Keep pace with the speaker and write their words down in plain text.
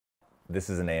This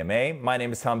is an AMA. My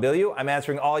name is Tom Bilyeu. I'm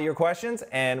answering all your questions,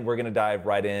 and we're going to dive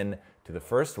right in to the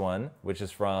first one, which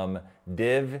is from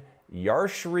Div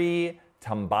Yarshri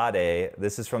Tambade.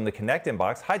 This is from the Connect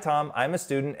inbox. Hi, Tom. I'm a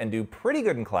student and do pretty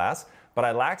good in class, but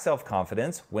I lack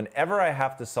self-confidence. Whenever I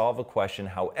have to solve a question,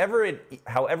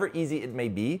 however easy it may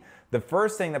be, the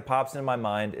first thing that pops into my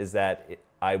mind is that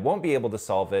I won't be able to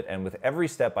solve it, and with every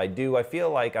step I do, I feel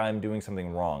like I'm doing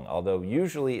something wrong, although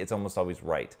usually it's almost always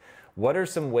right. What are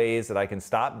some ways that I can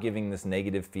stop giving this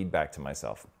negative feedback to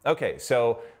myself? Okay,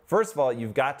 so first of all,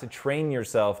 you've got to train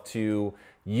yourself to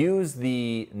use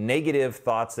the negative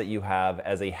thoughts that you have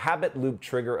as a habit loop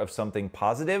trigger of something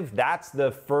positive. That's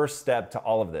the first step to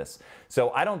all of this.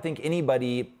 So I don't think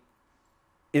anybody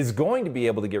is going to be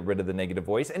able to get rid of the negative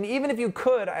voice. And even if you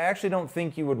could, I actually don't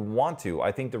think you would want to.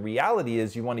 I think the reality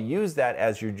is you want to use that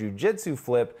as your jujitsu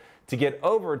flip to get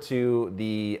over to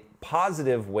the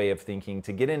positive way of thinking,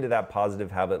 to get into that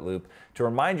positive habit loop, to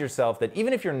remind yourself that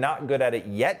even if you're not good at it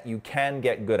yet, you can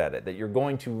get good at it, that you're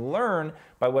going to learn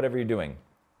by whatever you're doing.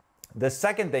 The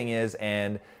second thing is,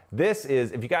 and this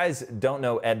is, if you guys don't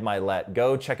know Ed Mylett,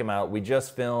 go check him out. We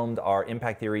just filmed our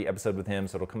Impact Theory episode with him,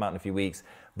 so it'll come out in a few weeks.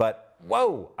 But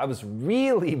whoa, I was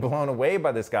really blown away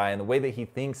by this guy and the way that he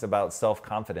thinks about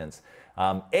self-confidence.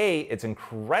 A, it's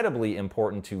incredibly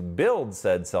important to build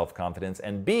said self-confidence,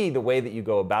 and B, the way that you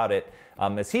go about it,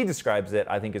 as he describes it,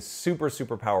 I think is super,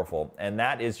 super powerful. And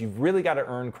that is, you've really got to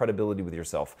earn credibility with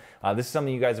yourself. This is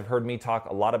something you guys have heard me talk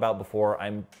a lot about before.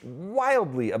 I'm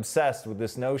wildly obsessed with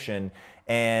this notion,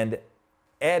 and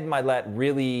Ed Mylett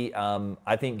really,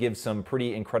 I think, gives some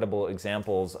pretty incredible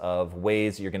examples of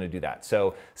ways you're going to do that.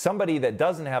 So somebody that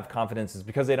doesn't have confidence is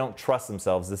because they don't trust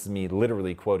themselves. This is me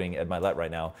literally quoting Ed Mylett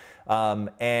right now.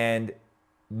 And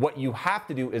what you have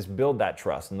to do is build that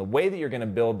trust. And the way that you're going to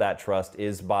build that trust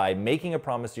is by making a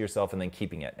promise to yourself and then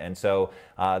keeping it. And so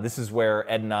this is where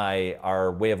Ed and I,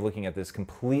 our way of looking at this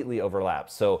completely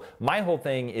overlaps. So my whole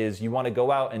thing is you want to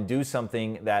go out and do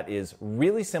something that is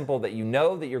really simple that you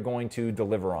know that you're going to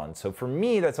deliver on. So for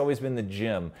me, that's always been the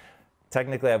gym.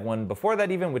 Technically, I have one before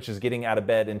that even, which is getting out of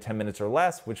bed in 10 minutes or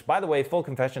less, which, by the way, full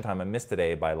confession time, I missed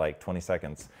today by like 20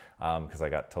 seconds because I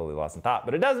got totally lost in thought.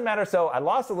 But it doesn't matter. So I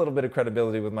lost a little bit of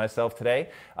credibility with myself today.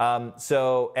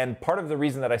 And part of the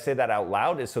reason that I say that out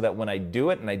loud is so that when I do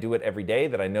it, and I do it every day,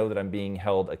 that I know that I'm being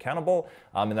held accountable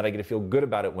and that I get to feel good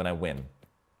about it when I win.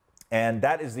 And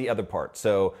that is the other part.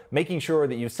 So making sure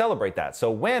that you celebrate that. So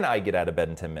when I get out of bed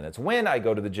in 10 minutes, when I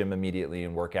go to the gym immediately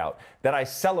and work out, that I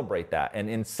celebrate that. And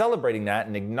in celebrating that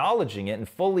and acknowledging it and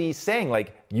fully saying,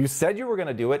 like, you said you were going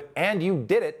to do it and you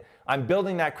did it, I'm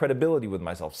building that credibility with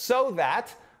myself so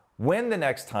that when the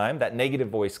next time that negative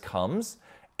voice comes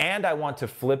and I want to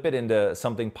flip it into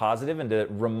something positive and to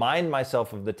remind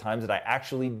myself of the times that I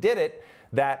actually did it,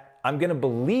 that I'm going to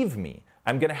believe me.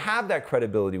 I'm going to have that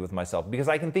credibility with myself because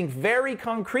I can think very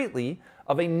concretely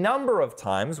of a number of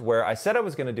times where I said I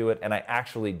was going to do it and I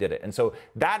actually did it. And so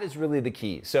that is really the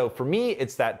key. So for me,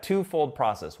 it's that twofold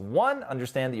process. One,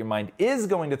 understand that your mind is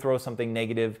going to throw something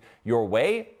negative your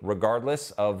way, regardless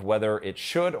of whether it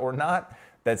should or not.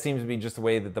 That seems to be just the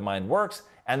way that the mind works.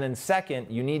 And then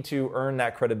second, you need to earn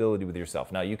that credibility with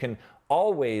yourself. Now, you can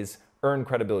always earn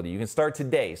credibility. You can start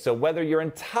today. So whether your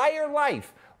entire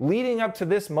life leading up to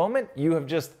this moment, you have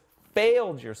just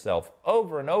failed yourself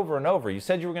over and over and over. You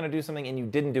said you were going to do something and you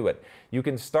didn't do it. You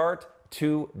can start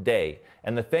today.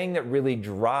 And the thing that really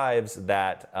drives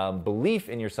that belief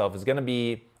in yourself is going to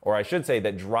be, or I should say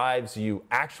that drives you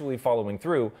actually following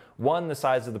through, one, the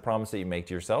size of the promise that you make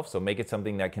to yourself. So make it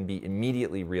something that can be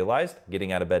immediately realized.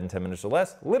 Getting out of bed in 10 minutes or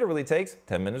less literally takes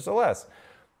 10 minutes or less.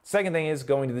 Second thing is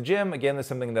going to the gym. Again, that's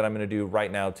something that I'm going to do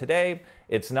right now today.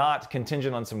 It's not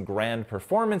contingent on some grand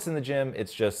performance in the gym.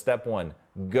 It's just step one,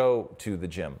 go to the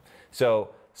gym. So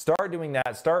start doing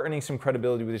that. Start earning some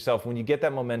credibility with yourself. When you get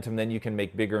that momentum, then you can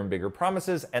make bigger and bigger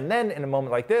promises. And then in a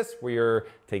moment like this, where you're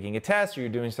taking a test or you're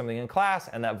doing something in class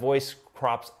and that voice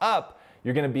crops up,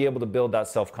 you're going to be able to build that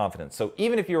self-confidence. So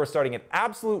even if you are starting at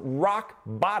absolute rock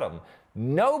bottom,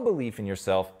 no belief in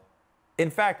yourself. In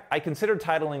fact, I consider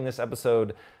titling this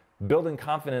episode Building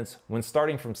Confidence When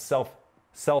Starting from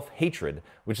Self-Hatred,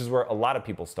 which is where a lot of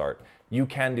people start. You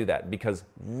can do that because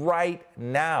right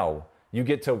now you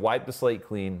get to wipe the slate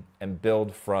clean and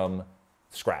build from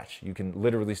scratch. You can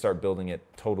literally start building it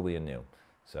totally anew.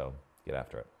 So get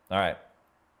after it. All right.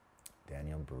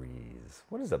 Daniel Breeze.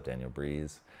 What is up, Daniel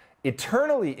Breeze?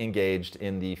 Eternally engaged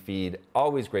in the feed.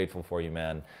 Always grateful for you,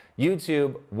 man.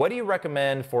 YouTube, what do you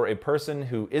recommend for a person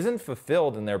who isn't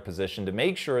fulfilled in their position to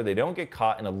make sure they don't get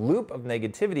caught in a loop of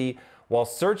negativity while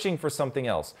searching for something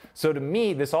else. So to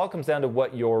me, this all comes down to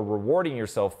what you're rewarding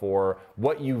yourself for,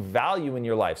 what you value in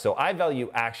your life. So I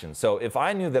value action. So if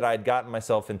I knew that I'd gotten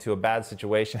myself into a bad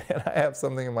situation, and I have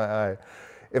something in my eye,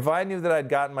 if I knew that I'd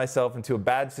gotten myself into a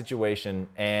bad situation,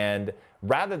 and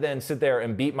rather than sit there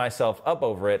and beat myself up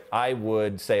over it, I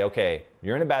would say, okay,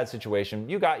 you're in a bad situation.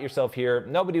 You got yourself here.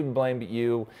 Nobody would blame but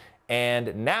you.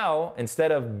 And now,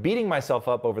 instead of beating myself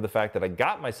up over the fact that I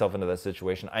got myself into that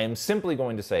situation, I am simply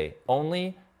going to say,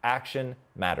 only action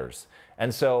matters.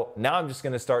 And so now I'm just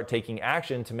going to start taking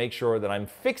action to make sure that I'm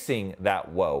fixing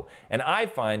that woe. And I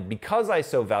find, because I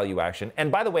so value action, and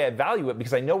by the way, I value it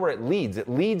because I know where it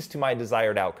leads to my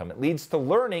desired outcome. It leads to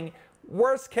learning,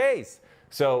 worst case.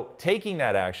 So taking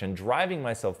that action, driving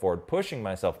myself forward, pushing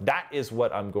myself, that is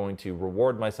what I'm going to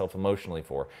reward myself emotionally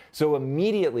for. So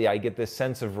immediately I get this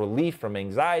sense of relief from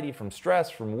anxiety, from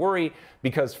stress, from worry,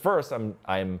 because first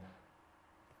I'm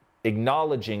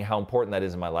acknowledging how important that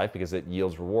is in my life because it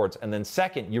yields rewards. And then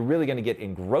second, you're really going to get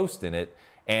engrossed in it,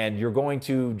 and you're going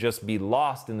to just be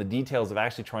lost in the details of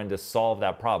actually trying to solve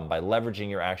that problem by leveraging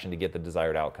your action to get the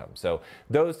desired outcome. So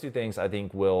those two things I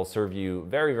think will serve you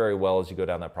very, very well as you go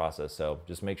down that process. So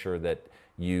just make sure that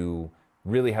you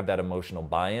really have that emotional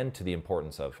buy-in to the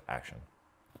importance of action.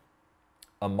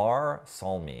 Amar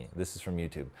Salmi, this is from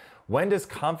YouTube. When does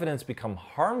confidence become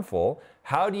harmful?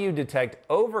 How do you detect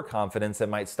overconfidence that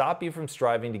might stop you from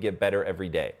striving to get better every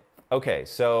day? Okay,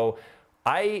 so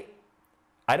I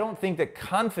don't think that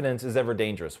confidence is ever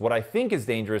dangerous. What I think is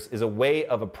dangerous is a way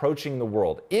of approaching the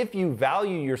world. If you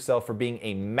value yourself for being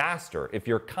a master, if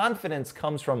your confidence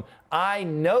comes from, I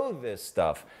know this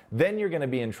stuff, then you're going to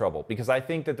be in trouble. Because I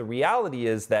think that the reality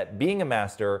is that being a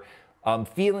master,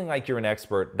 feeling like you're an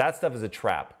expert, that stuff is a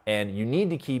trap. And you need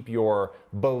to keep your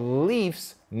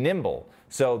beliefs nimble.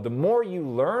 So the more you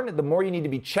learn, the more you need to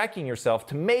be checking yourself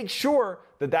to make sure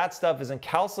that that stuff isn't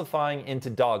calcifying into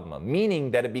dogma, meaning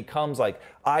that it becomes like,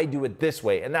 I do it this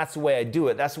way, and that's the way I do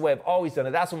it. That's the way I've always done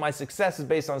it. That's what my success is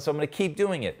based on, so I'm going to keep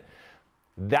doing it.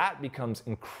 That becomes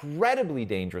incredibly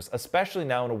dangerous, especially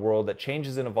now in a world that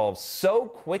changes and evolves so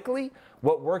quickly.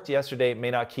 What worked yesterday may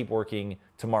not keep working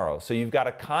tomorrow. So you've got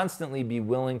to constantly be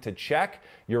willing to check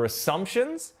your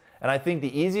assumptions. And I think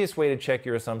the easiest way to check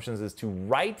your assumptions is to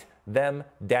write them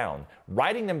down.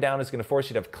 Writing them down is going to force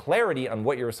you to have clarity on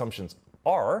what your assumptions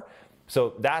are.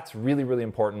 So that's really, really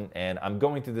important. And I'm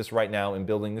going through this right now in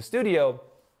building the studio.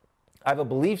 I have a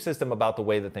belief system about the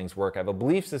way that things work. I have a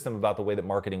belief system about the way that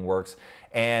marketing works.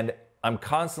 And I'm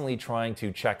constantly trying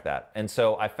to check that. And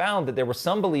so I found that there were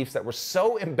some beliefs that were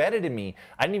so embedded in me,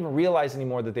 I didn't even realize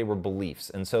anymore that they were beliefs.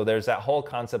 And so there's that whole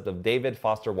concept of David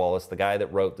Foster Wallace, the guy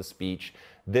that wrote the speech,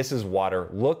 This is Water.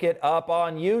 Look it up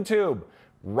on YouTube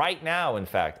right now, in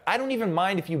fact. I don't even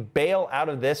mind if you bail out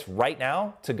of this right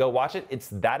now to go watch it. It's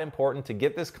that important to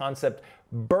get this concept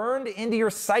burned into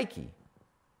your psyche.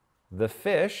 The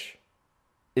fish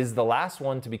is the last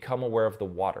one to become aware of the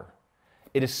water.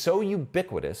 It is so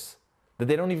ubiquitous that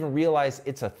they don't even realize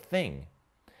it's a thing.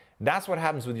 That's what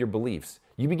happens with your beliefs.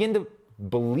 You begin to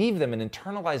believe them and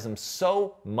internalize them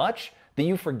so much that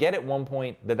you forget at one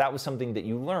point that that was something that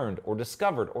you learned or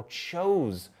discovered or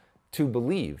chose to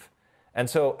believe. And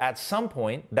so at some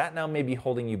point, that now may be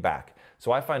holding you back.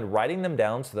 So I find writing them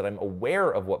down so that I'm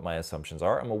aware of what my assumptions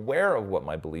are, I'm aware of what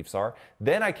my beliefs are.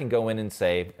 Then I can go in and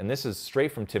say, and this is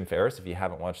straight from Tim Ferriss. If you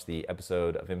haven't watched the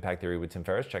episode of Impact Theory with Tim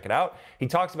Ferriss, check it out. He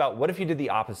talks about, what if you did the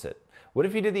opposite? What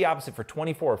if you did the opposite for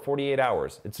 24 or 48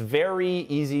 hours? It's very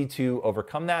easy to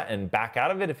overcome that and back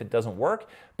out of it if it doesn't work.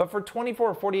 But for 24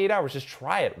 or 48 hours, just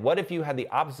try it. What if you had the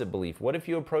opposite belief? What if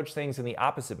you approach things in the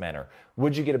opposite manner?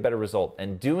 Would you get a better result?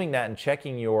 And doing that and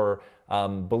checking your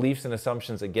beliefs and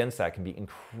assumptions against that can be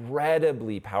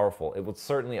incredibly powerful. It will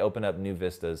certainly open up new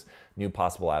vistas, new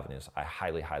possible avenues. I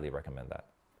highly, highly recommend that.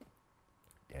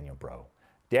 Daniel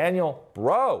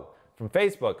Bro from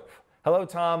Facebook. Hello,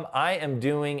 Tom. I am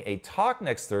doing a talk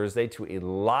next Thursday to a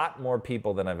lot more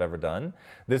people than I've ever done.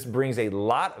 This brings a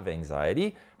lot of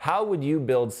anxiety. How would you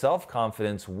build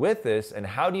self-confidence with this, and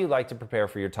how do you like to prepare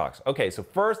for your talks? Okay, so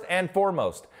first and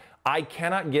foremost, I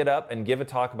cannot get up and give a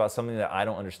talk about something that I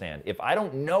don't understand. If I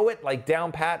don't know it like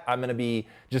down pat, I'm gonna be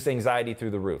just anxiety through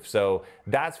the roof. So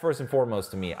that's first and foremost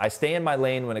to me. I stay in my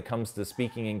lane when it comes to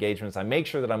speaking engagements. I make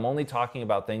sure that I'm only talking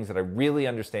about things that I really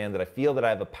understand, that I feel that I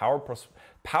have a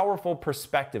powerful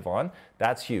perspective on.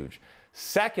 That's huge.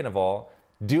 Second of all,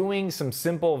 doing some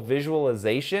simple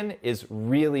visualization is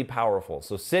really powerful.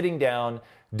 So sitting down,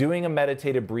 doing a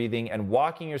meditative breathing, and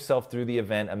walking yourself through the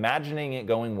event, imagining it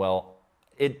going well.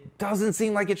 It doesn't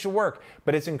seem like it should work,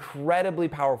 but it's incredibly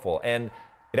powerful. And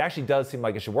it actually does seem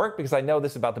like it should work because I know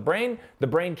this about the brain. The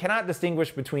brain cannot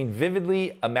distinguish between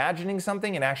vividly imagining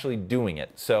something and actually doing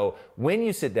it. So when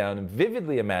you sit down and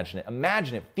vividly imagine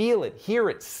it, feel it, hear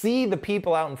it, see the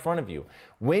people out in front of you.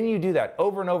 When you do that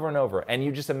over and over and over, and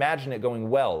you just imagine it going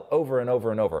well over and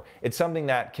over and over, it's something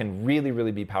that can really,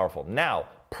 really be powerful. Now,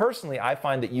 personally, I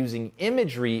find that using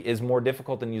imagery is more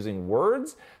difficult than using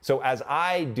words. So as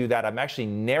I do that, I'm actually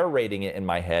narrating it in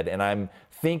my head, and I'm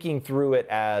thinking through it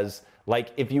as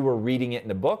like if you were reading it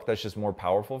in a book. That's just more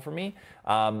powerful for me.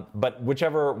 But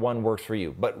whichever one works for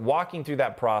you. But walking through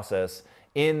that process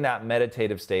in that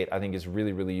meditative state, I think is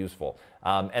really, really useful.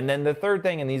 And then the third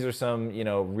thing, and these are some,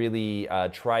 really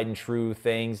tried and true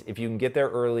things. If you can get there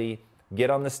early, get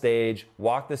on the stage,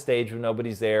 walk the stage when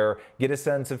nobody's there, get a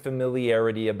sense of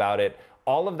familiarity about it.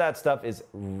 All of that stuff is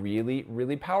really,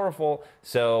 really powerful.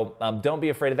 So don't be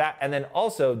afraid of that. And then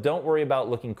also don't worry about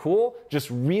looking cool.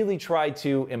 Just really try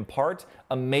to impart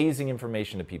amazing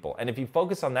information to people. And if you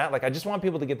focus on that, like I just want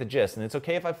people to get the gist. And it's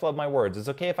okay if I flub my words. It's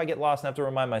okay if I get lost and have to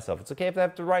remind myself. It's okay if I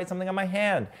have to write something on my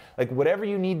hand. Like whatever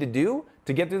you need to do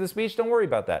to get through the speech, don't worry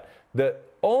about that. The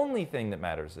only thing that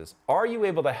matters is, are you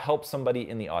able to help somebody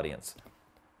in the audience?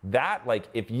 That, like,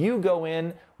 if you go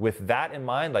in with that in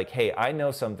mind, like, hey, I know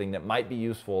something that might be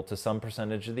useful to some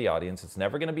percentage of the audience. It's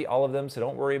never going to be all of them, so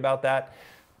don't worry about that.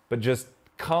 But just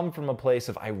come from a place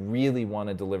of, I really want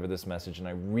to deliver this message, and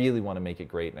I really want to make it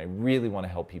great, and I really want to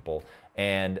help people.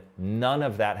 And none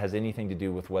of that has anything to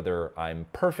do with whether I'm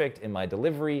perfect in my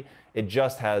delivery. It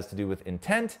just has to do with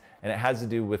intent, and it has to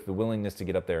do with the willingness to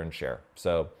get up there and share.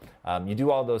 So you do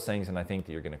all those things, and I think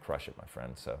that you're going to crush it, my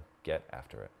friend. So get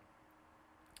after it.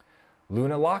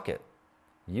 Luna Lockett,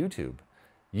 YouTube.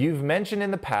 You've mentioned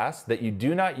in the past that you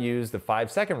do not use the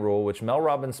 5-second rule, which Mel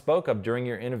Robbins spoke of during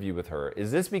your interview with her. Is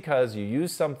this because you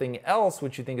use something else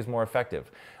which you think is more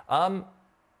effective?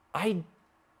 I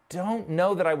don't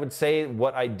know that I would say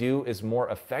what I do is more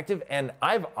effective, and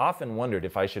I've often wondered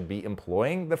if I should be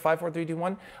employing the 5, 4, 3, 2,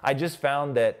 1. I just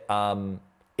found that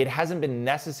it hasn't been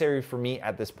necessary for me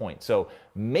at this point. So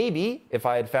maybe if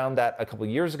I had found that a couple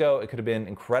years ago, it could have been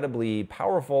incredibly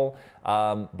powerful.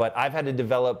 But I've had to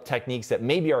develop techniques that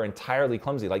maybe are entirely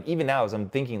clumsy. Like even now, as I'm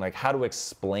thinking like how to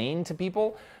explain to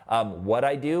people what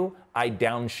I do, I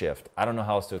downshift. I don't know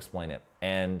how else to explain it.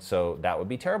 And so that would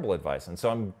be terrible advice. And so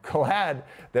I'm glad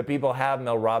that people have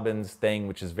Mel Robbins' thing,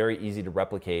 which is very easy to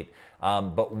replicate.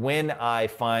 But when I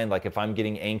find, like if I'm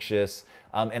getting anxious,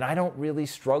 and I don't really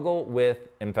struggle with,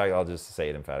 in fact, I'll just say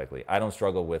it emphatically, I don't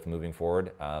struggle with moving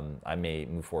forward. I may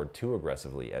move forward too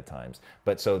aggressively at times.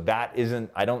 But so that isn't,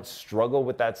 I don't struggle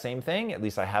with that same thing, at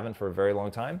least I haven't for a very long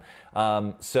time.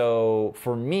 So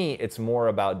for me, it's more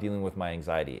about dealing with my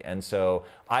anxiety. And so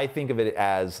I think of it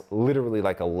as literally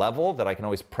like a level that I can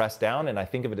always press down, and I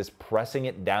think of it as pressing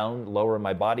it down lower in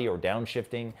my body or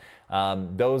downshifting.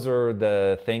 Those are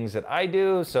the things that I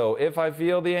do. So if I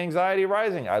feel the anxiety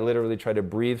rising, I literally try to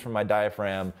breathe from my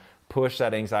diaphragm, push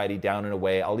that anxiety down and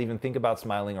away. I'll even think about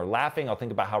smiling or laughing. I'll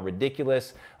think about how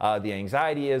ridiculous the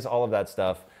anxiety is, all of that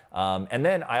stuff. And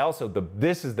then I also,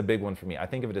 this is the big one for me. I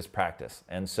think of it as practice.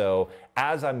 And so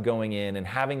as I'm going in and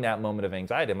having that moment of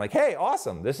anxiety, I'm like, hey,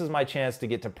 awesome. This is my chance to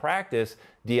get to practice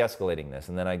de-escalating this.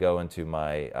 And then I go into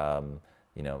my,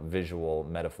 visual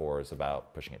metaphors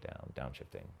about pushing it down,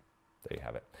 downshifting. There you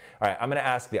have it. All right, I'm going to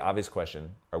ask the obvious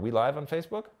question. Are we live on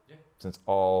Facebook? Yeah. Since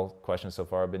all questions so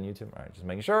far have been YouTube. All right, just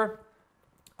making sure.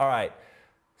 All right,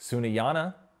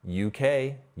 Sunayana,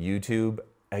 UK, YouTube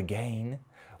again.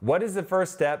 What is the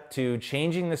first step to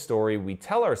changing the story we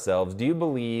tell ourselves? Do you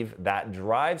believe that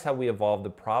drives how we evolve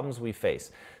the problems we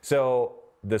face? So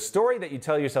the story that you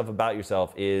tell yourself about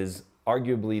yourself is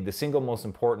arguably the single most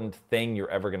important thing you're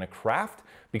ever going to craft,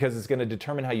 because it's going to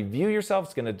determine how you view yourself.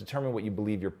 It's going to determine what you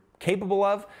believe you're capable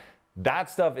of. That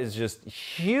stuff is just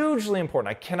hugely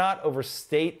important. I cannot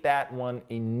overstate that one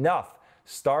enough.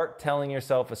 Start telling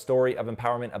yourself a story of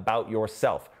empowerment about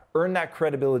yourself. Earn that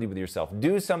credibility with yourself.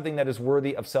 Do something that is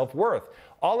worthy of self-worth.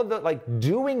 All of the, like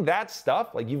doing that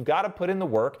stuff, like you've got to put in the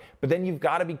work, but then you've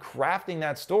got to be crafting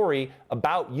that story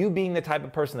about you being the type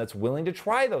of person that's willing to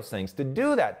try those things, to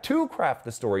do that, to craft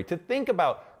the story, to think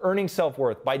about earning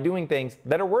self-worth by doing things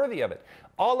that are worthy of it.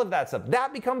 All of that stuff,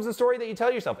 that becomes the story that you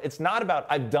tell yourself. It's not about,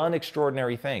 I've done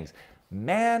extraordinary things.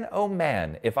 Man, oh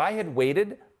man, if I had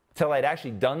waited till I'd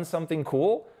actually done something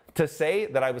cool to say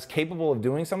that I was capable of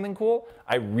doing something cool,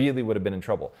 I really would have been in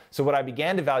trouble. So what I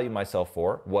began to value myself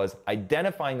for was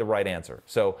identifying the right answer.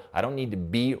 So I don't need to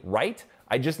be right.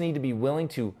 I just need to be willing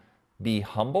to be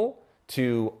humble,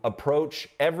 to approach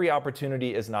every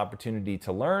opportunity as an opportunity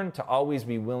to learn, to always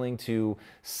be willing to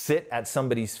sit at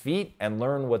somebody's feet and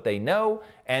learn what they know,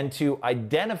 and to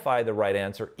identify the right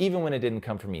answer even when it didn't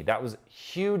come from me. That was a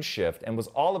huge shift and was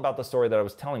all about the story that I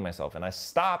was telling myself. And I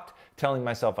stopped telling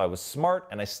myself I was smart,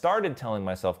 and I started telling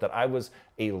myself that I was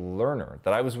a learner,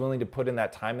 that I was willing to put in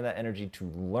that time and that energy to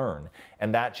learn.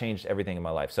 And that changed everything in my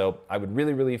life. So I would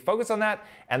really, really focus on that.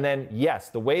 And then, yes,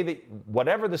 the way that,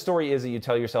 whatever the story is that you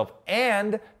tell yourself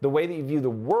and the way that you view the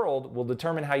world will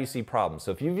determine how you see problems.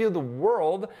 So if you view the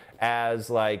world as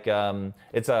like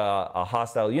it's a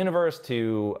hostile universe,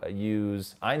 to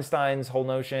use Einstein's whole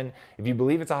notion, if you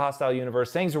believe it's a hostile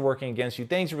universe, things are working against you,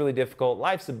 things are really difficult,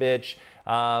 life's a bitch,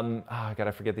 I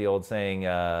gotta forget the old saying,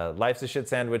 life's a shit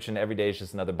sandwich and every day is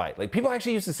just another bite. Like, people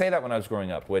actually used to say that when I was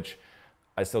growing up, which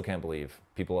I still can't believe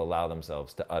people allow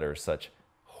themselves to utter such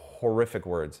horrific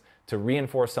words. To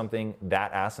reinforce something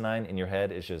that asinine in your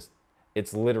head is just,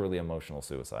 it's literally emotional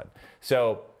suicide.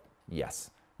 So yes,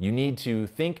 you need to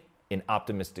think in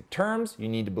optimistic terms. You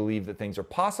need to believe that things are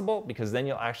possible, because then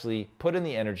you'll actually put in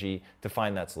the energy to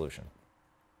find that solution.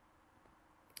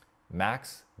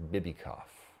 Max Bibikoff,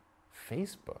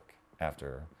 Facebook,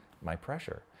 after my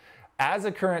pressure. As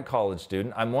a current college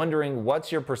student, I'm wondering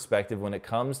what's your perspective when it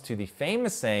comes to the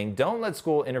famous saying, don't let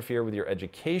school interfere with your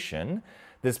education.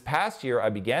 This past year, I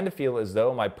began to feel as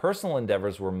though my personal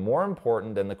endeavors were more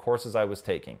important than the courses I was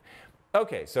taking.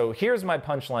 Okay, so here's my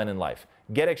punchline in life.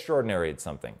 Get extraordinary at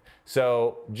something.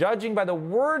 So judging by the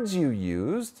words you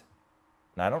used,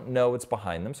 and I don't know what's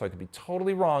behind them, so I could be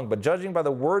totally wrong, but judging by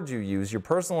the words you use, your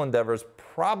personal endeavors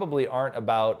probably aren't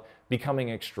about becoming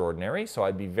extraordinary. So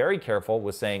I'd be very careful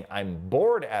with saying I'm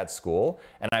bored at school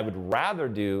and I would rather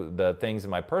do the things in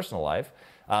my personal life,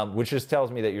 which just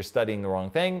tells me that you're studying the wrong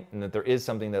thing and that there is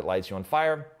something that lights you on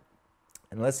fire.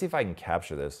 And let's see if I can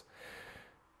capture this.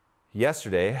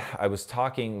 Yesterday, I was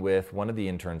talking with one of the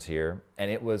interns here, and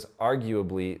it was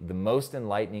arguably the most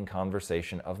enlightening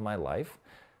conversation of my life.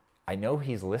 I know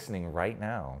he's listening right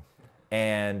now,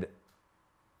 and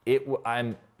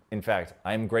in fact,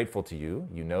 I'm grateful to you.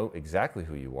 You know exactly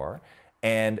who you are.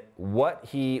 And what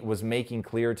he was making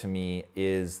clear to me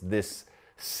is this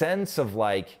sense of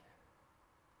like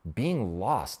being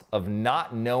lost, of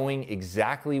not knowing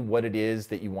exactly what it is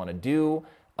that you want to do,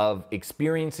 of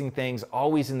experiencing things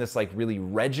always in this like really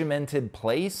regimented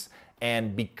place.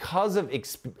 And because of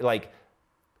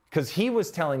because he was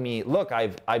telling me, look,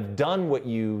 I've done what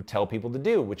you tell people to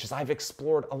do, which is I've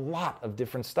explored a lot of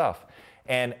different stuff.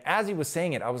 And as he was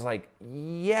saying it, I was like,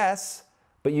 yes,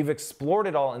 but you've explored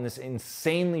it all in this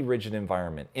insanely rigid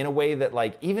environment in a way that,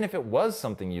 like, even if it was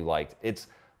something you liked, it's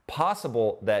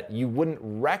possible that you wouldn't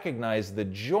recognize the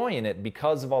joy in it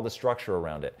because of all the structure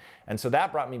around it. And so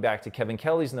that brought me back to Kevin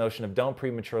Kelly's notion of don't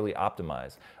prematurely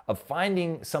optimize, of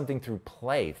finding something through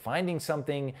play, finding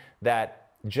something that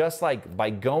just like by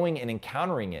going and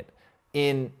encountering it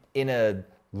in a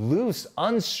loose,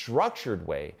 unstructured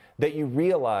way, that you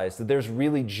realize that there's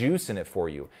really juice in it for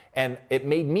you. And it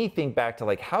made me think back to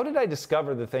like, how did I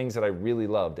discover the things that I really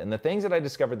loved? And the things that I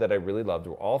discovered that I really loved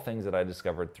were all things that I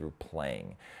discovered through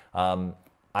playing.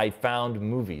 I found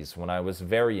movies when I was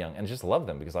very young and just loved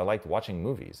them because I liked watching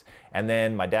movies. And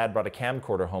then my dad brought a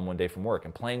camcorder home one day from work,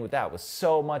 and playing with that was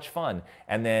so much fun.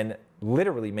 And then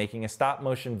literally making a stop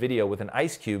motion video with an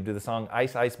ice cube to the song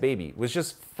Ice Ice Baby was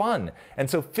just fun. And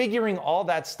so figuring all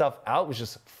that stuff out was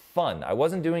just fun. I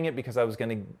wasn't doing it because I was going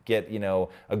to get,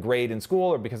 a grade in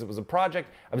school or because it was a project.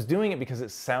 I was doing it because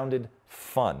it sounded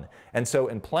fun. And so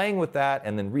in playing with that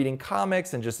and then reading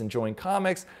comics and just enjoying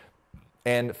comics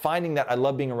and finding that I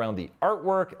love being around the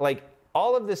artwork, like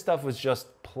all of this stuff was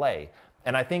just play.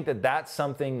 And I think that that's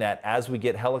something that as we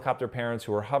get helicopter parents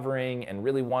who are hovering and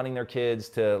really wanting their kids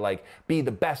to like be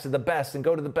the best of the best and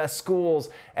go to the best schools,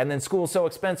 and then school's so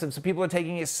expensive, so people are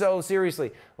taking it so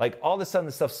seriously, like all of a sudden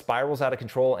this stuff spirals out of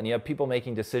control, and you have people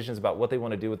making decisions about what they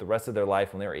want to do with the rest of their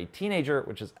life when they're a teenager,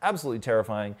 which is absolutely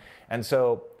terrifying. And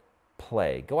so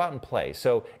play, go out and play.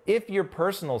 So if your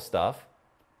personal stuff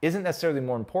isn't necessarily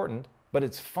more important, but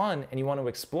it's fun and you want to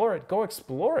explore it, go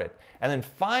explore it. And then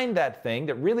find that thing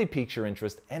that really piques your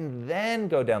interest, and then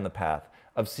go down the path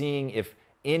of seeing if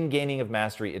in gaining of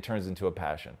mastery, it turns into a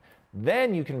passion.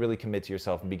 Then you can really commit to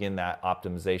yourself and begin that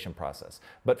optimization process.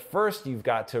 But first, you've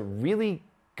got to really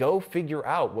go figure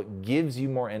out what gives you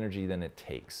more energy than it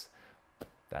takes.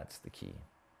 That's the key.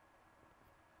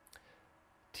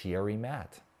 Thierry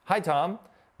Matt. Hi, Tom.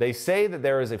 They say that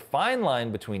there is a fine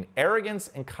line between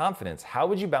arrogance and confidence. How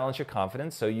would you balance your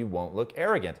confidence so you won't look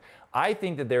arrogant? I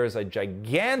think that there is a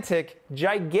gigantic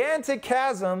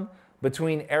chasm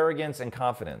between arrogance and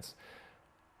confidence.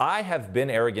 I have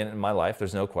been arrogant in my life,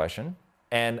 there's no question,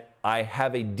 and I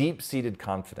have a deep-seated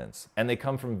confidence, and they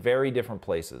come from very different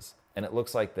places, and it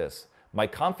looks like this. My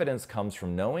confidence comes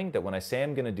from knowing that when I say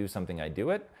I'm gonna do something, I do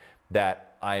it,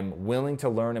 that I'm willing to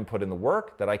learn and put in the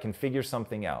work, that I can figure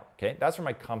something out, okay? That's where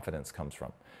my confidence comes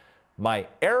from. My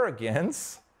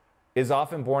arrogance is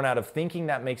often born out of thinking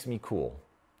that makes me cool.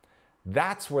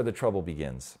 That's where the trouble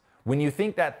begins. When you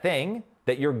think that thing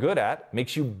that you're good at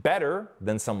makes you better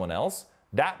than someone else,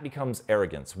 that becomes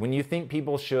arrogance. When you think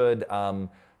people should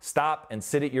stop and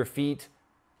sit at your feet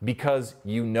because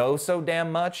you know so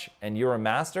damn much and you're a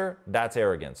master, that's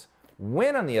arrogance.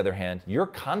 When, on the other hand, you're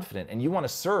confident and you want to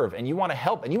serve and you want to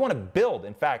help and you want to build,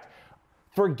 in fact,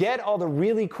 forget all the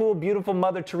really cool, beautiful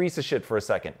Mother Teresa shit for a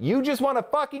second. You just want to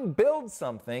fucking build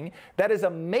something that is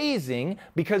amazing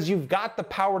because you've got the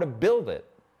power to build it.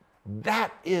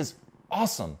 That is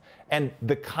awesome. And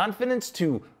the confidence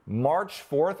to march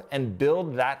forth and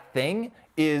build that thing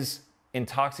is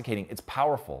intoxicating. It's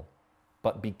powerful.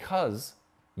 But because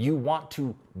you want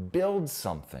to build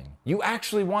something, you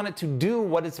actually want it to do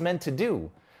what it's meant to do,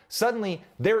 suddenly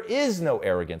there is no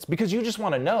arrogance because you just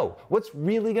want to know what's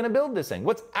really going to build this thing,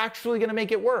 what's actually going to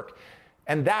make it work.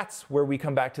 And that's where we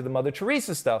come back to the Mother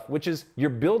Teresa stuff, which is you're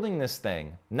building this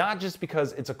thing, not just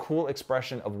because it's a cool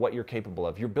expression of what you're capable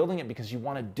of. You're building it because you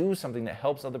want to do something that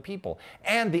helps other people.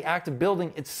 And the act of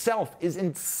building itself is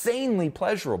insanely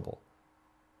pleasurable.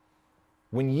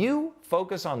 When you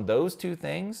focus on those two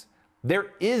things, there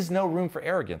is no room for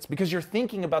arrogance because you're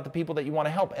thinking about the people that you want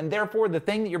to help. And therefore, the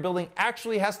thing that you're building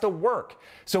actually has to work.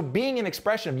 So being an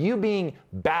expression of you being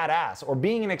badass or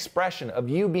being an expression of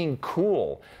you being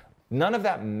cool, none of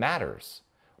that matters.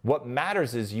 What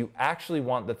matters is you actually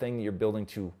want the thing that you're building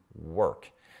to work.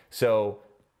 So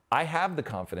I have the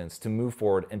confidence to move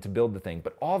forward and to build the thing,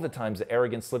 but all the times the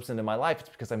arrogance slips into my life, it's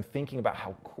because I'm thinking about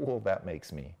how cool that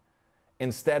makes me,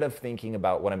 instead of thinking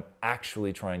about what I'm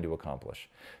actually trying to accomplish.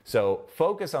 So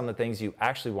focus on the things you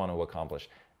actually want to accomplish.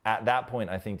 At that point,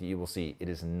 I think that you will see it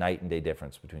is night and day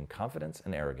difference between confidence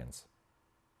and arrogance.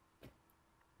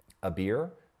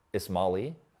 Abir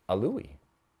Ismaili Alui.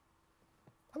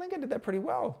 I think I did that pretty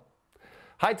well.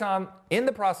 Hi, Tom. In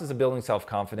the process of building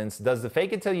self-confidence, does the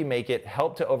fake it till you make it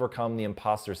help to overcome the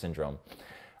imposter syndrome?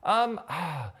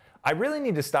 I really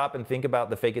need to stop and think about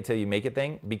the fake it till you make it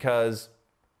thing, because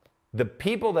the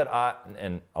people that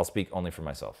and I'll speak only for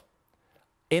myself.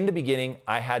 In the beginning,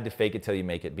 I had to fake it till you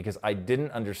make it because I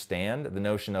didn't understand the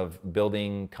notion of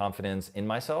building confidence in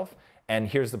myself. And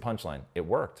here's the punchline. It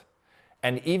worked.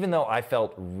 And even though I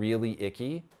felt really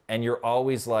icky and you're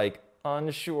always like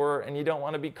unsure and you don't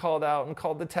want to be called out and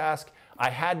called to task, I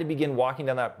had to begin walking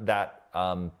down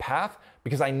that path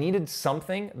because I needed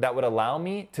something that would allow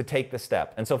me to take the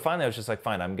step. And so finally I was just like,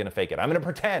 fine, I'm going to fake it. I'm going to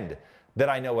pretend that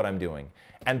I know what I'm doing.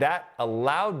 And that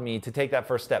allowed me to take that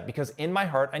first step because in my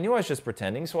heart, I knew I was just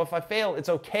pretending. So if I fail, it's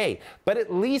okay. But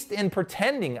at least in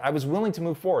pretending, I was willing to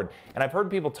move forward. And I've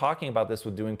heard people talking about this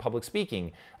with doing public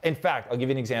speaking. In fact, I'll give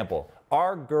you an example.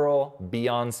 Our girl,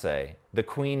 Beyonce, the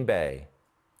Queen Bey,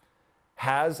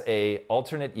 has a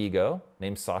alternate ego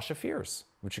named Sasha Fierce,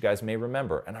 which you guys may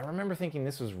remember. And I remember thinking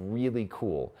this was really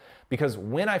cool because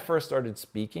when I first started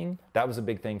speaking, that was a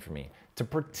big thing for me. To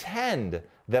pretend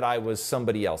that I was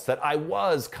somebody else, that I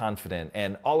was confident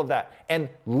and all of that. And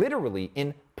literally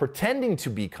in pretending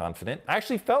to be confident, I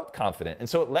actually felt confident. And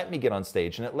so it let me get on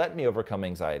stage and it let me overcome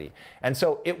anxiety. And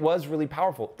so it was really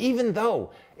powerful, even though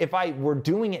if I were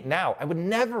doing it now, I would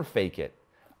never fake it.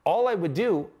 All I would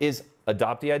do is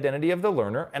adopt the identity of the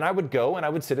learner, and I would go and I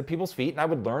would sit at people's feet and I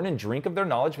would learn and drink of their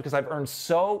knowledge because I've earned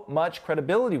so much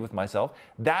credibility with myself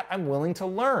that I'm willing to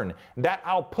learn, that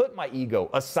I'll put my ego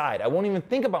aside. I won't even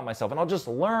think about myself and I'll just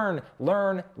learn.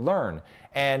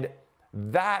 And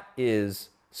that is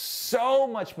so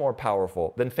much more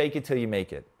powerful than fake it till you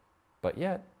make it. But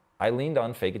yet, I leaned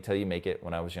on fake it till you make it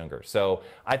when I was younger. So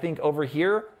I think over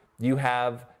here, you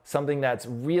have something that's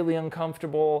really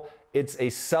uncomfortable. It's a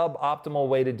suboptimal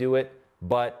way to do it,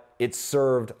 but it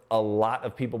served a lot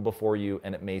of people before you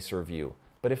and it may serve you.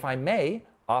 But if I may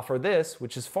offer this,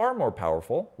 which is far more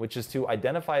powerful, which is to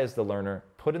identify as the learner,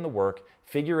 put in the work,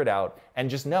 figure it out, and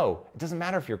just know it doesn't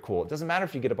matter if you're cool. It doesn't matter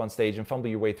if you get up on stage and fumble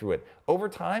your way through it. Over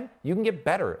time, you can get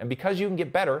better. And because you can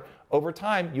get better, over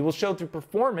time, you will show through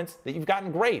performance that you've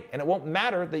gotten great. And it won't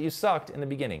matter that you sucked in the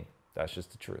beginning. That's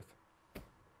just the truth.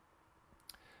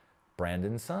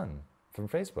 Brandon's son from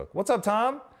Facebook. What's up,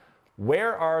 Tom?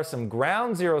 Where are some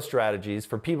ground zero strategies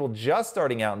for people just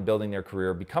starting out and building their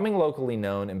career, becoming locally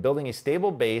known, and building a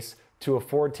stable base to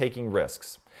afford taking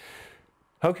risks?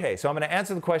 Okay, so I'm going to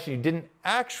answer the question you didn't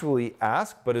actually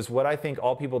ask, but is what I think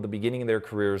all people at the beginning of their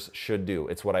careers should do.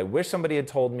 It's what I wish somebody had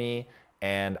told me,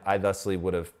 and I thusly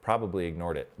would have probably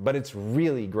ignored it. But it's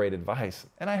really great advice,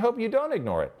 and I hope you don't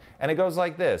ignore it. And it goes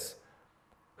like this.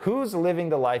 Who's living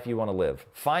the life you want to live?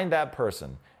 Find that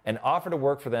person and offer to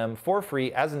work for them for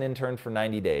free as an intern for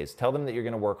 90 days. Tell them that you're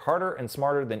going to work harder and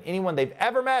smarter than anyone they've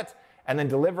ever met, and then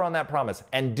deliver on that promise.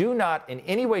 And do not in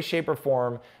any way, shape, or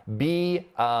form be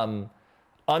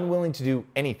unwilling to do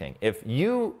anything. If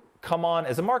you come on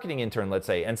as a marketing intern, let's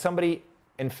say, and somebody,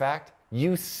 in fact,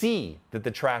 you see that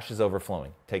the trash is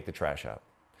overflowing, take the trash out.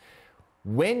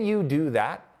 When you do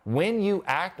that, when you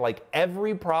act like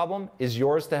every problem is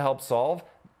yours to help solve,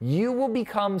 you will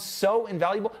become so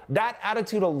invaluable. That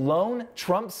attitude alone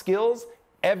trumps skills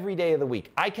every day of the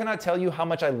week. I cannot tell you how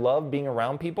much I love being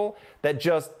around people that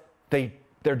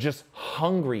they're just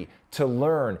hungry to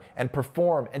learn and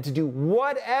perform and to do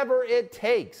whatever it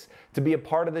takes to be a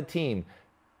part of the team.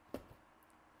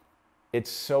 It's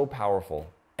so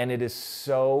powerful, and it is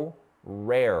so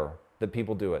rare that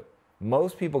people do it.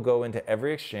 Most people go into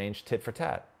every exchange tit for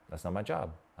tat. That's not my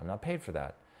job. I'm not paid for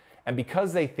that. And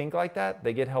because they think like that,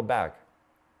 they get held back.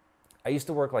 I used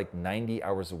to work like 90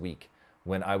 hours a week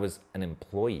when I was an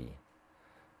employee.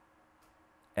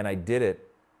 And I did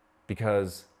it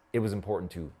because it was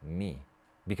important to me,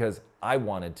 because I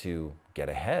wanted to get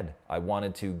ahead. I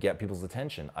wanted to get people's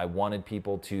attention. I wanted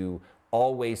people to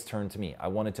always turn to me. I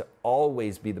wanted to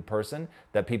always be the person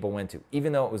that people went to,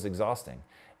 even though it was exhausting.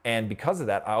 And because of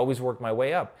that, I always worked my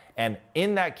way up. And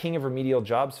in that king of remedial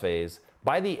jobs phase,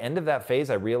 by the end of that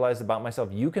phase, I realized about myself,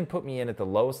 you can put me in at the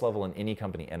lowest level in any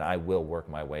company and I will work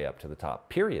my way up to the top,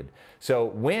 period. So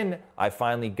when I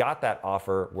finally got that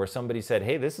offer where somebody said,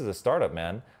 hey, this is a startup,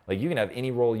 man, like you can have any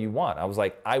role you want. I was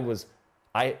like, I would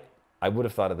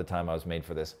have thought at the time I was made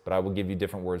for this, but I will give you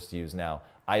different words to use now.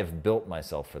 I have built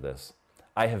myself for this.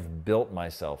 I have built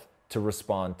myself to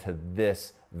respond to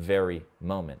this very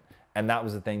moment. And that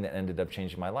was the thing that ended up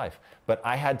changing my life. But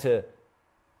I had to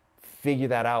figure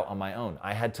that out on my own.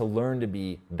 I had to learn to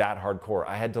be that hardcore.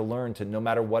 I had to learn to, no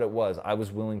matter what it was, I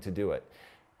was willing to do it.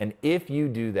 And if you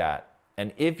do that,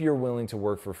 and if you're willing to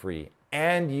work for free,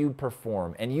 and you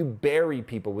perform, and you bury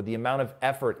people with the amount of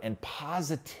effort and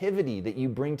positivity that you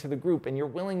bring to the group, and your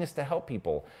willingness to help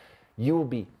people, you will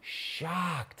be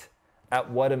shocked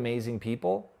at what amazing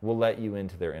people will let you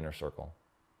into their inner circle.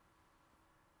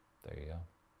 There you go.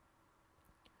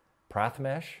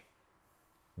 Prathmesh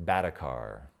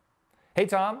Badakar. Hey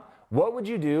Tom, what would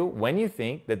you do when you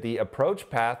think that the approach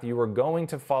path you are going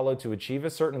to follow to achieve a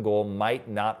certain goal might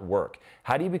not work?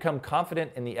 How do you become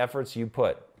confident in the efforts you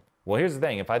put? Well, here's the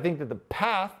thing. If I think that the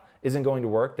path isn't going to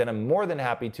work, then I'm more than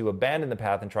happy to abandon the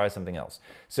path and try something else.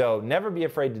 So never be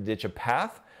afraid to ditch a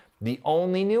path. The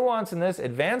only nuance in this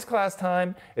advanced class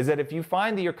time is that if you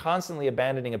find that you're constantly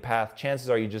abandoning a path, chances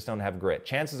are you just don't have grit.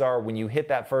 Chances are when you hit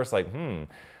that first, like, I'm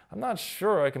not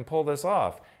sure I can pull this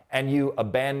off, and you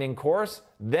abandon course,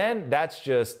 then that's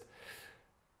just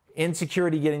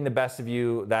insecurity getting the best of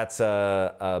you. That's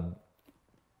a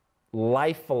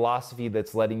life philosophy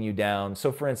that's letting you down.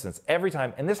 So for instance, every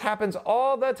time, and this happens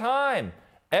all the time,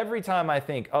 every time I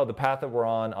think, oh, the path that we're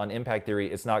on impact theory,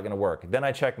 it's not gonna work. Then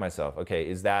I check myself, okay,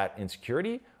 is that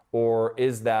insecurity? Or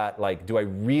is that like, do I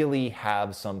really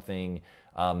have something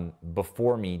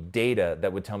before me, data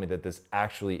that would tell me that this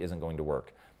actually isn't going to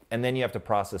work? And then you have to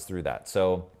process through that.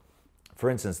 So for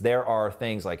instance, there are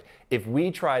things like, if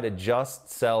we try to just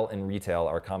sell in retail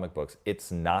our comic books,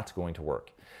 it's not going to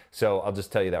work. So I'll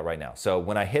just tell you that right now. So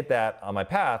when I hit that on my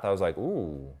path, I was like,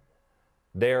 ooh,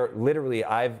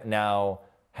 I've now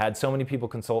had so many people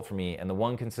consult for me, and the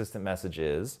one consistent message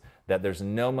is that there's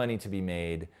no money to be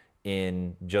made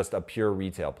in just a pure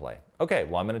retail play. Okay,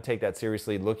 well, I'm going to take that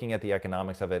seriously. Looking at the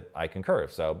economics of it, I concur.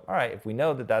 So, all right, if we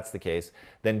know that that's the case,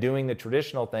 then doing the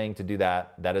traditional thing to do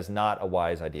that, that is not a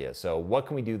wise idea. So what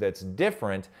can we do that's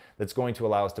different, that's going to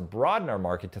allow us to broaden our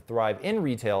market to thrive in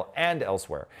retail and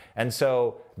elsewhere? And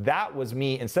so that was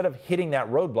me, instead of hitting that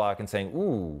roadblock and saying,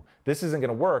 ooh, this isn't going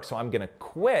to work, so I'm going to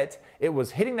quit. It was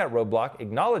hitting that roadblock,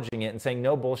 acknowledging it, and saying,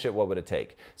 no bullshit, what would it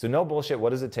take? So no bullshit, what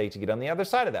does it take to get on the other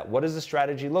side of that? What does the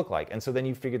strategy look like? And so then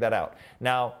you figure that out.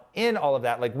 Now, in all of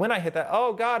that, like when I hit that,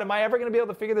 oh God, am I ever going to be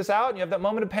able to figure this out? And you have that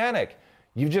moment of panic.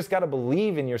 You've just got to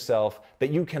believe in yourself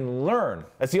that you can learn.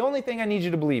 That's the only thing I need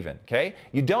you to believe in, okay?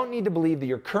 You don't need to believe that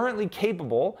you're currently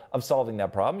capable of solving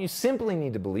that problem. You simply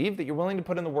need to believe that you're willing to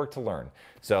put in the work to learn.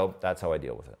 So that's how I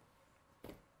deal with it.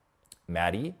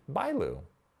 Maddie Bilyeu.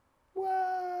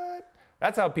 What?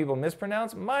 That's how people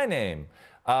mispronounce my name.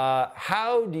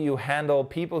 How do you handle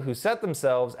people who set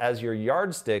themselves as your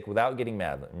yardstick without getting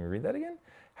mad? Let me read that again.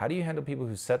 How do you handle people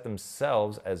who set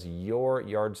themselves as your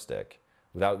yardstick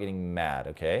without getting mad?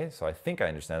 Okay, so I think I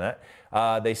understand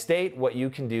that. They state what you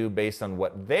can do based on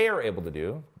what they are able to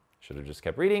do. Should have just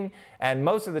kept reading. And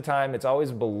most of the time, it's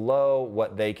always below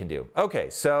what they can do.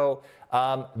 Okay, so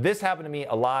this happened to me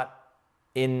a lot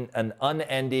in an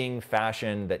unending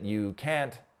fashion that you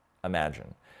can't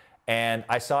imagine. And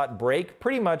I saw it break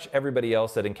pretty much everybody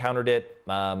else that encountered it,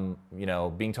 you know,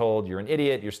 being told you're an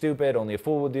idiot, you're stupid, only a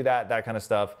fool would do that, that kind of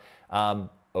stuff,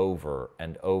 over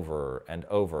and over and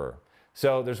over.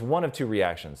 So there's one of two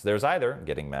reactions. There's either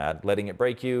getting mad, letting it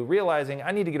break you, realizing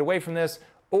I need to get away from this,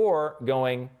 or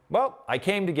going, well, I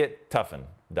came to get toughened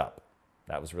up.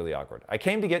 That was really awkward. I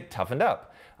came to get toughened up.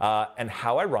 And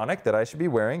how ironic that I should be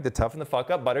wearing the Toughen the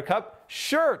Fuck Up Buttercup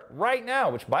shirt right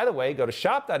now, which, by the way, go to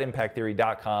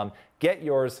shop.impacttheory.com, get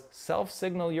yours,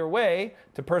 self-signal your way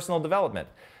to personal development.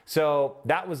 So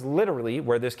that was literally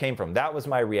where this came from. That was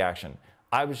my reaction.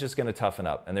 I was just going to toughen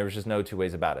up, and there was just no two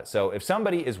ways about it. So if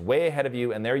somebody is way ahead of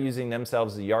you and they're using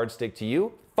themselves as a yardstick to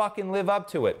you, fucking live up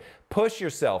to it. Push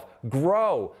yourself,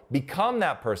 grow, become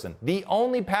that person. The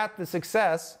only path to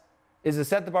success is to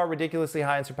set the bar ridiculously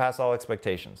high and surpass all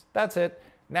expectations. That's it.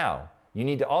 Now, you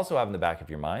need to also have in the back of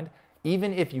your mind,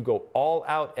 even if you go all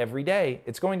out every day,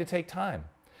 it's going to take time.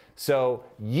 So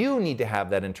you need to have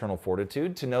that internal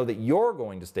fortitude to know that you're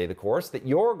going to stay the course, that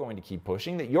you're going to keep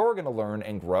pushing, that you're going to learn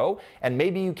and grow. And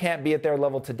maybe you can't be at their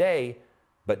level today,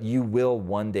 but you will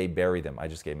one day bury them. I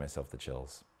just gave myself the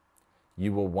chills.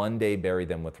 You will one day bury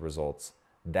them with results.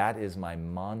 That is my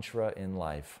mantra in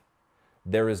life.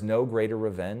 There is no greater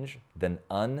revenge than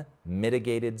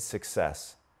unmitigated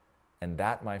success. And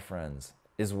that, my friends,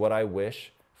 is what I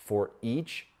wish for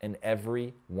each and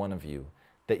every one of you.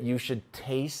 That you should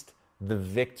taste the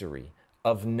victory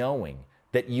of knowing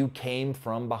that you came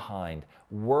from behind,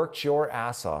 worked your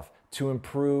ass off to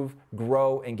improve,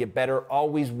 grow, and get better,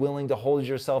 always willing to hold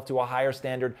yourself to a higher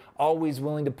standard, always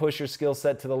willing to push your skill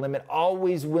set to the limit,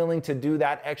 always willing to do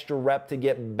that extra rep to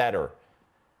get better.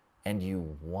 And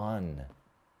you won.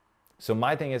 So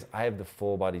my thing is, I have the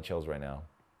full body chills right now.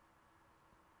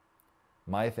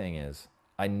 My thing is,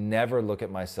 I never look at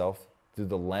myself through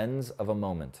the lens of a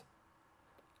moment.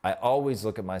 I always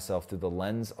look at myself through the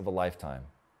lens of a lifetime.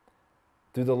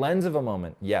 Through the lens of a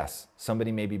moment, yes,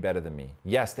 somebody may be better than me.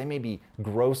 Yes, they may be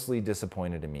grossly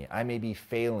disappointed in me. I may be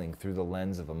failing through the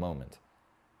lens of a moment.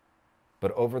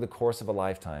 But over the course of a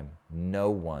lifetime, no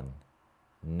one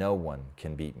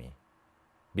can beat me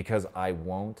because I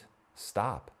won't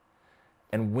stop.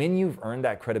 And when you've earned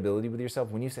that credibility with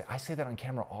yourself, when you say, I say that on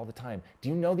camera all the time, do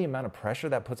you know the amount of pressure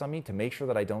that puts on me to make sure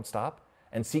that I don't stop?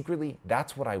 And secretly,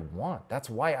 that's what I want. That's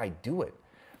why I do it.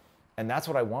 And that's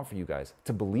what I want for you guys,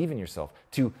 to believe in yourself,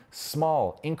 to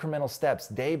small incremental steps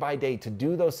day by day, to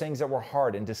do those things that were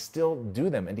hard and to still do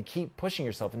them and to keep pushing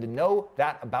yourself and to know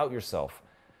that about yourself,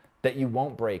 that you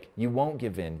won't break, you won't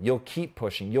give in, you'll keep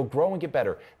pushing, you'll grow and get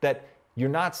better, that you're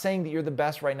not saying that you're the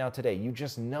best right now today. You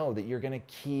just know that you're going to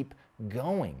keep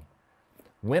going.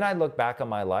 When I look back on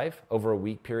my life over a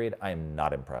week period, I am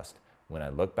not impressed. When I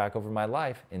look back over my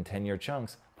life in 10-year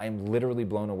chunks, I am literally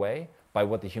blown away by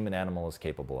what the human animal is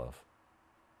capable of.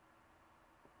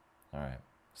 All right,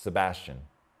 Sebastian,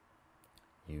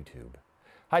 YouTube.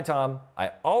 Hi, Tom.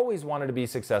 I always wanted to be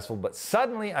successful, but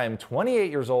suddenly I am 28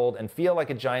 years old and feel like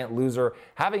a giant loser,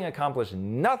 having accomplished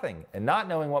nothing and not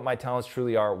knowing what my talents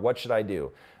truly are. What should I do?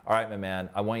 All right, my man,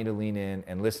 I want you to lean in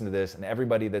and listen to this and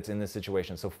everybody that's in this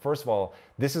situation. So first of all,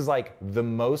 this is like the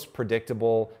most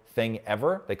predictable thing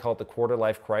ever. They call it the quarter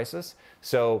life crisis.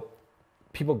 So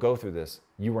people go through this.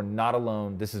 You are not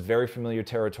alone. This is very familiar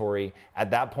territory.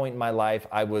 At that point in my life,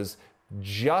 I was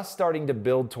just starting to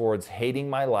build towards hating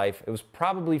my life. It was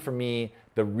probably for me,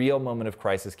 the real moment of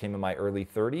crisis came in my early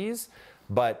 30s,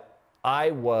 but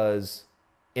I was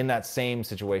in that same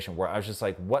situation where I was just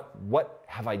like, what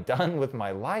have I done with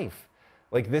my life?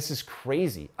 Like, this is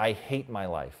crazy. I hate my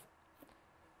life.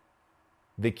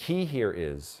 The key here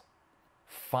is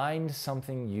find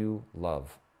something you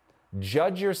love.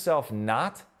 Judge yourself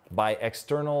not by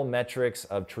external metrics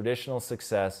of traditional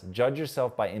success. Judge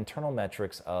yourself by internal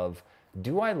metrics of,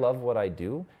 do I love what I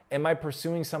do? Am I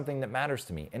pursuing something that matters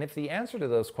to me? And if the answer to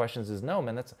those questions is no,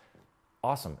 man, that's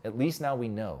awesome. At least now we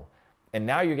know. And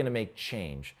now you're going to make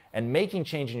change. And making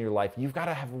change in your life, you've got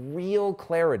to have real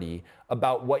clarity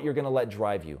about what you're going to let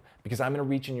drive you. Because I'm going to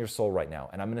reach in your soul right now.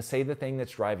 And I'm going to say the thing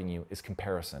that's driving you is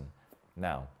comparison.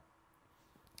 Now,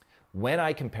 when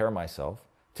I compare myself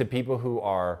to people who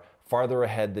are farther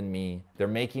ahead than me, they're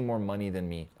making more money than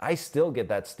me, I still get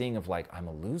that sting of like, I'm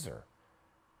a loser.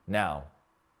 Now,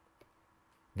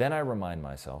 then I remind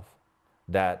myself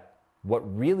that what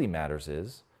really matters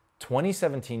is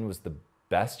 2017 was the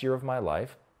best year of my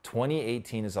life.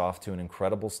 2018 is off to an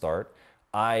incredible start.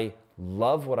 I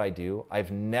love what I do.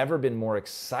 I've never been more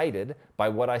excited by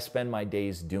what I spend my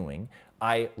days doing.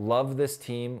 I love this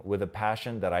team with a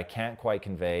passion that I can't quite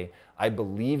convey. I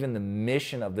believe in the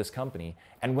mission of this company.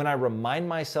 And when I remind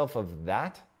myself of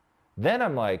that, then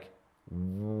I'm like,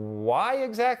 why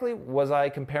exactly was I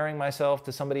comparing myself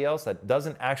to somebody else? That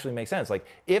doesn't actually make sense. Like,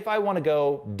 if I want to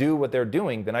go do what they're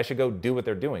doing, then I should go do what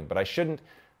they're doing. But I shouldn't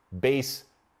base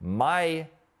my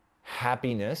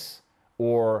happiness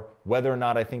or whether or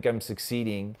not I think I'm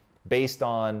succeeding based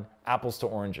on apples to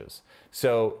oranges.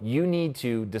 So you need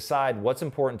to decide what's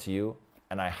important to you,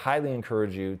 and I highly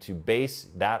encourage you to base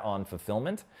that on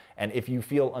fulfillment. And if you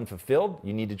feel unfulfilled,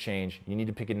 you need to change. You need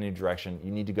to pick a new direction.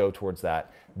 You need to go towards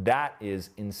that. That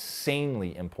is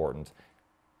insanely important.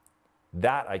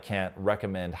 That I can't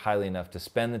recommend highly enough, to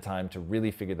spend the time to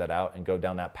really figure that out and go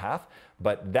down that path.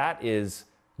 But that is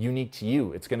unique to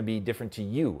you. It's going to be different to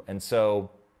you. And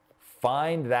so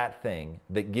find that thing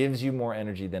that gives you more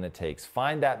energy than it takes.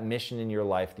 Find that mission in your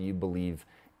life that you believe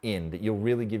in, that you'll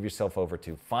really give yourself over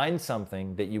to. Find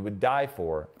something that you would die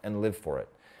for and live for it.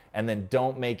 And then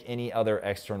don't make any other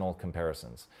external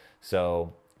comparisons.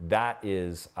 So that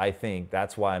is, I think,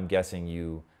 that's why I'm guessing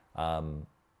you are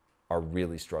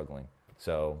really struggling.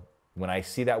 So when I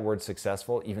see that word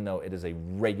successful, even though it is a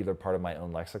regular part of my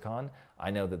own lexicon, I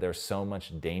know that there's so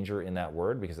much danger in that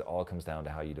word because it all comes down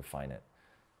to how you define it.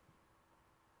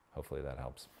 Hopefully that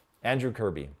helps. Andrew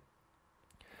Kirby.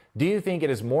 Do you think it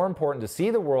is more important to see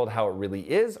the world how it really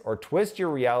is, or twist your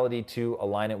reality to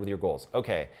align it with your goals?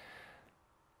 Okay.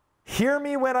 Hear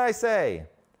me when I say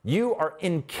you are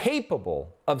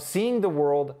incapable of seeing the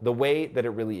world the way that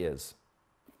it really is.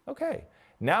 Okay.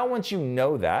 Now, once you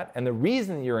know that, and the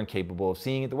reason you're incapable of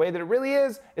seeing it the way that it really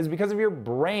is because of your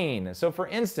brain. So for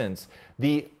instance,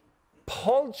 the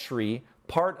paltry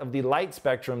part of the light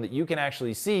spectrum that you can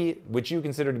actually see, which you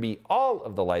consider to be all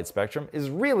of the light spectrum, is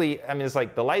really, I mean, it's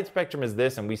like the light spectrum is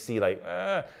this, and we see like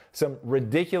some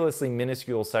ridiculously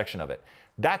minuscule section of it.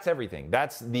 That's everything.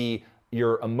 That's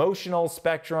your emotional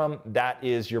spectrum. That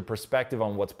is your perspective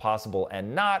on what's possible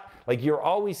and not. Like, you're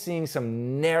always seeing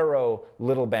some narrow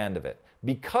little band of it.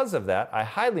 Because of that, I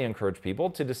highly encourage people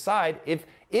to decide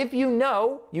if you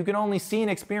know you can only see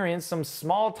and experience some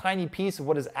small, tiny piece of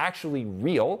what is actually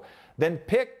real, then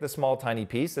pick the small, tiny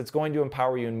piece that's going to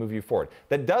empower you and move you forward.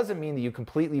 That doesn't mean that you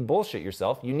completely bullshit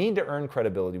yourself. You need to earn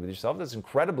credibility with yourself. That's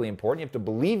incredibly important. You have to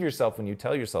believe yourself when you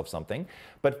tell yourself something.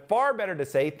 But far better to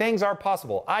say, things are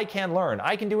possible. I can learn.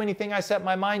 I can do anything I set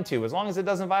my mind to, as long as it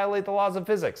doesn't violate the laws of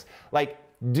physics. Like,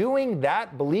 doing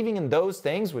that, believing in those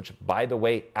things, which, by the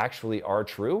way, actually are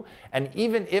true, and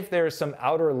even if there's some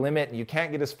outer limit and you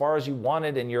can't get as far as you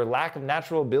wanted and your lack of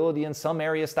natural ability in some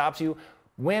area stops you,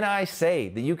 when I say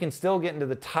that you can still get into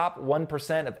the top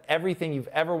 1% of everything you've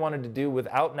ever wanted to do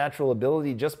without natural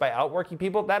ability just by outworking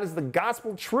people, that is the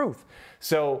gospel truth.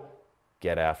 So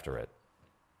get after it.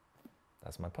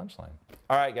 That's my punchline.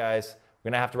 All right, guys. We're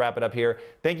going to have to wrap it up here.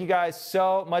 Thank you guys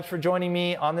so much for joining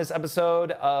me on this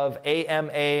episode of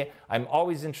AMA. I'm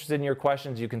always interested in your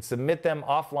questions. You can submit them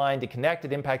offline to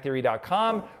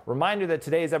connect@impacttheory.com. Reminder that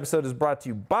today's episode is brought to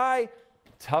you by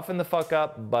Toughen the Fuck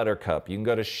Up Buttercup. You can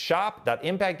go to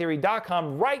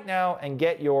shop.impacttheory.com right now and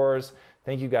get yours.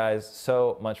 Thank you guys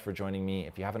so much for joining me.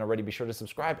 If you haven't already, be sure to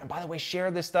subscribe. And by the way,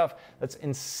 share this stuff. That's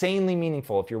insanely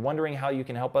meaningful. If you're wondering how you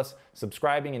can help us,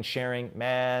 subscribing and sharing,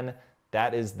 man,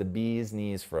 that is the bee's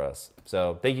knees for us.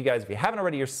 So thank you guys. If you haven't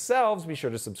already yourselves, be sure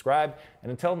to subscribe.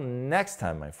 And until next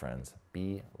time, my friends,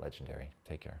 be legendary.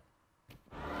 Take care.